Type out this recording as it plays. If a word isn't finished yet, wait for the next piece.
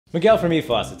Miguel from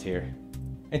eFaucets here,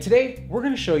 and today we're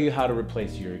going to show you how to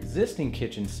replace your existing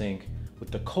kitchen sink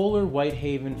with the Kohler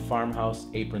Whitehaven Farmhouse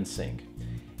apron sink.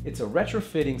 It's a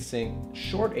retrofitting sink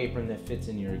short apron that fits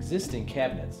in your existing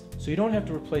cabinets, so you don't have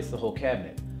to replace the whole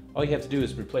cabinet. All you have to do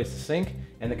is replace the sink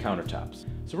and the countertops.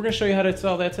 So we're going to show you how to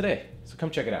install that today, so come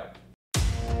check it out.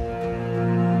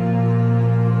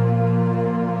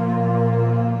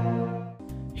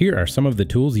 Here are some of the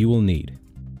tools you will need.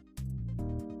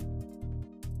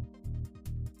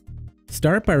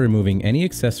 Start by removing any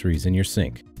accessories in your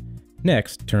sink.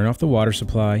 Next, turn off the water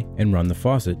supply and run the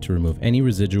faucet to remove any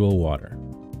residual water.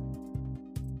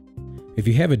 If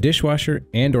you have a dishwasher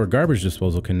and/or garbage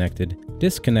disposal connected,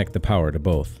 disconnect the power to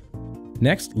both.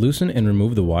 Next, loosen and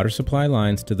remove the water supply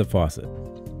lines to the faucet.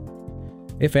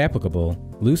 If applicable,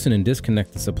 loosen and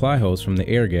disconnect the supply hose from the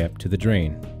air gap to the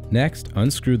drain. Next,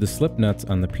 unscrew the slip nuts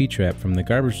on the P-trap from the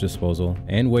garbage disposal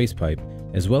and waste pipe,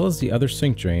 as well as the other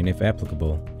sink drain if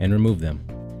applicable, and remove them.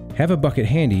 Have a bucket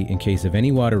handy in case of any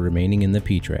water remaining in the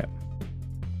P-trap.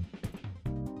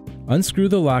 Unscrew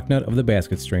the lock nut of the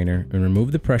basket strainer and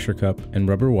remove the pressure cup and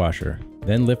rubber washer,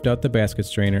 then lift out the basket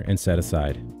strainer and set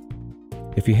aside.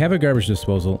 If you have a garbage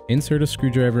disposal, insert a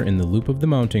screwdriver in the loop of the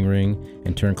mounting ring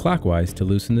and turn clockwise to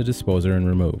loosen the disposer and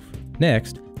remove.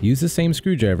 Next, use the same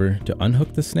screwdriver to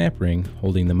unhook the snap ring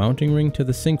holding the mounting ring to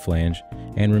the sink flange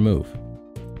and remove.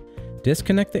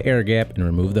 Disconnect the air gap and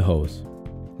remove the hose.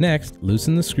 Next,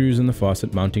 loosen the screws in the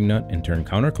faucet mounting nut and turn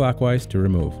counterclockwise to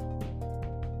remove.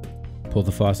 Pull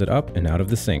the faucet up and out of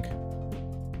the sink.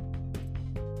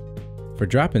 For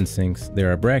drop-in sinks,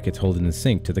 there are brackets holding the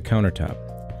sink to the countertop.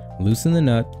 Loosen the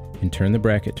nut and turn the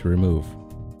bracket to remove.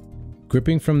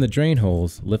 Gripping from the drain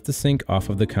holes, lift the sink off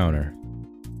of the counter.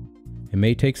 It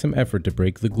may take some effort to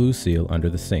break the glue seal under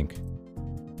the sink.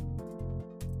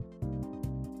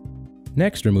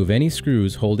 Next, remove any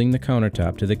screws holding the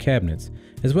countertop to the cabinets,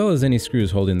 as well as any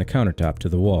screws holding the countertop to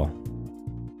the wall.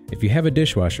 If you have a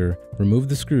dishwasher, remove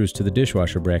the screws to the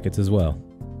dishwasher brackets as well.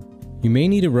 You may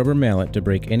need a rubber mallet to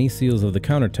break any seals of the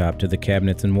countertop to the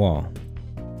cabinets and wall.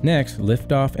 Next,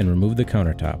 lift off and remove the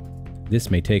countertop. This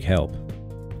may take help.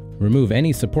 Remove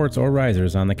any supports or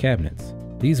risers on the cabinets.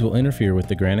 These will interfere with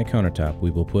the granite countertop we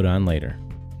will put on later.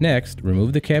 Next,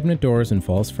 remove the cabinet doors and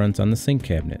false fronts on the sink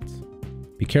cabinets.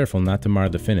 Be careful not to mar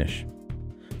the finish.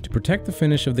 To protect the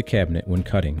finish of the cabinet when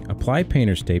cutting, apply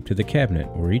painter's tape to the cabinet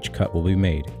where each cut will be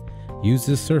made. Use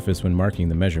this surface when marking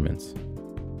the measurements.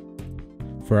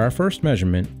 For our first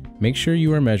measurement, make sure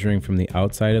you are measuring from the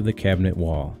outside of the cabinet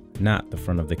wall, not the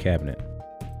front of the cabinet.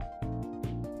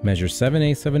 Measure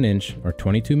 7/8 of an inch or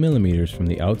 22 millimeters from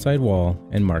the outside wall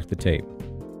and mark the tape.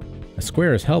 A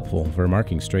square is helpful for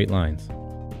marking straight lines.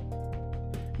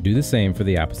 Do the same for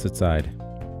the opposite side.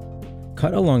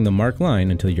 Cut along the marked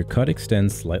line until your cut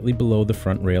extends slightly below the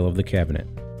front rail of the cabinet.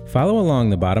 Follow along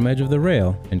the bottom edge of the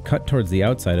rail and cut towards the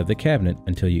outside of the cabinet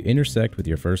until you intersect with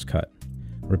your first cut.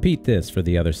 Repeat this for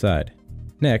the other side.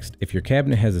 Next, if your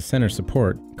cabinet has a center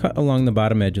support, cut along the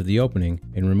bottom edge of the opening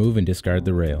and remove and discard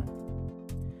the rail.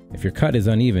 If your cut is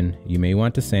uneven, you may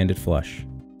want to sand it flush.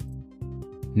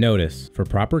 Notice, for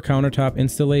proper countertop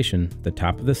installation, the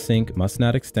top of the sink must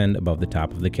not extend above the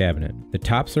top of the cabinet. The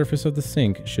top surface of the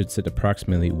sink should sit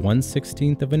approximately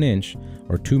 1/16 of an inch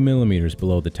or 2 millimeters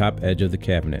below the top edge of the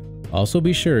cabinet. Also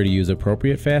be sure to use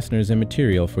appropriate fasteners and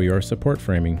material for your support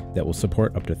framing that will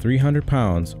support up to 300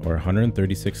 pounds or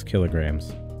 136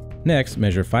 kilograms. Next,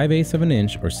 measure 5/8 of an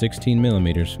inch or 16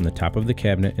 millimeters from the top of the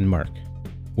cabinet and mark.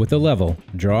 With a level,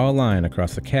 draw a line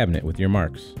across the cabinet with your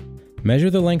marks.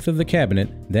 Measure the length of the cabinet,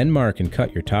 then mark and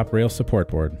cut your top rail support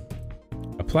board.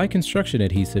 Apply construction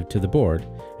adhesive to the board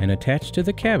and attach to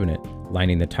the cabinet,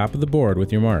 lining the top of the board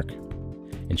with your mark.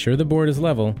 Ensure the board is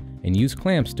level and use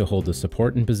clamps to hold the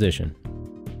support in position.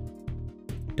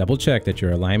 Double check that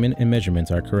your alignment and measurements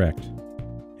are correct.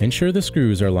 Ensure the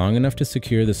screws are long enough to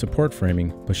secure the support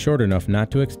framing, but short enough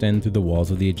not to extend through the walls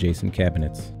of the adjacent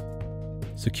cabinets.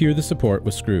 Secure the support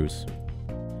with screws.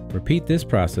 Repeat this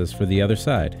process for the other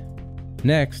side.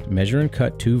 Next, measure and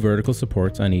cut 2 vertical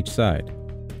supports on each side.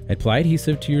 Apply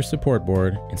adhesive to your support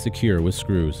board and secure with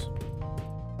screws.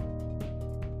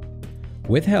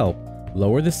 With help,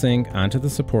 lower the sink onto the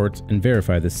supports and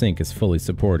verify the sink is fully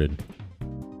supported.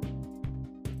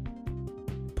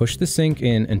 Push the sink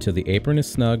in until the apron is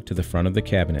snug to the front of the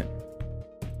cabinet.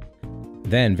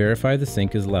 Then verify the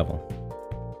sink is level.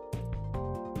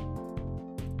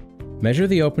 Measure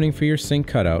the opening for your sink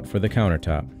cutout for the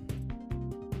countertop.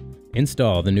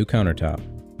 Install the new countertop.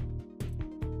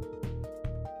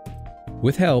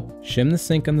 With help, shim the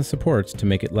sink on the supports to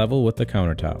make it level with the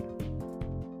countertop.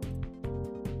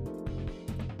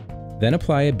 Then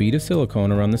apply a bead of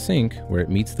silicone around the sink where it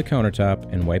meets the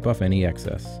countertop and wipe off any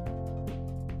excess.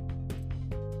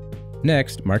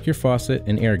 Next, mark your faucet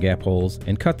and air gap holes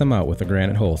and cut them out with a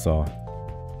granite hole saw.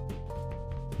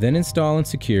 Then install and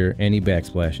secure any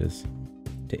backsplashes.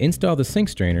 To install the sink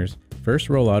strainers, first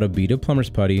roll out a bead of plumber's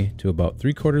putty to about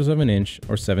 3/4 of an inch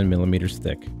or 7 millimeters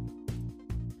thick.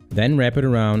 Then wrap it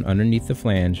around underneath the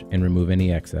flange and remove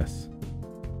any excess.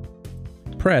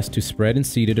 Press to spread and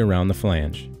seat it around the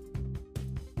flange.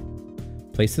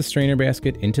 Place the strainer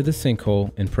basket into the sink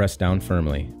hole and press down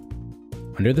firmly.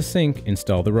 Under the sink,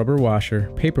 install the rubber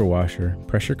washer, paper washer,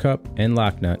 pressure cup, and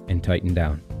lock nut and tighten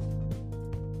down.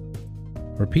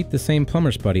 Repeat the same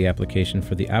plumber's putty application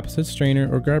for the opposite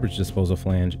strainer or garbage disposal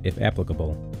flange if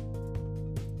applicable.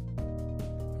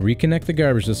 Reconnect the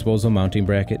garbage disposal mounting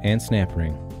bracket and snap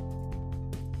ring.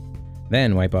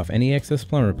 Then wipe off any excess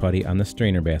plumber putty on the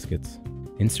strainer baskets.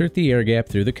 Insert the air gap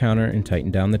through the counter and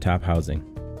tighten down the top housing.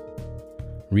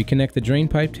 Reconnect the drain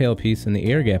pipe tailpiece and the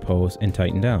air gap hose and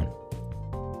tighten down.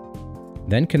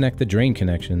 Then connect the drain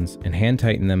connections and hand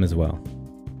tighten them as well.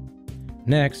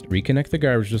 Next, reconnect the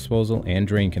garbage disposal and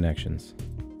drain connections.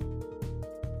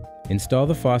 Install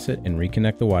the faucet and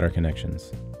reconnect the water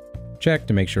connections. Check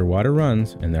to make sure water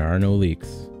runs and there are no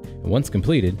leaks. And once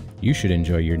completed, you should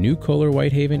enjoy your new Kohler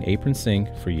Whitehaven apron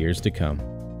sink for years to come.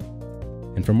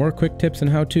 And for more quick tips and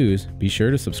how-tos, be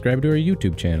sure to subscribe to our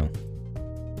YouTube channel.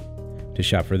 To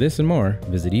shop for this and more,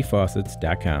 visit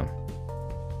eFaucets.com.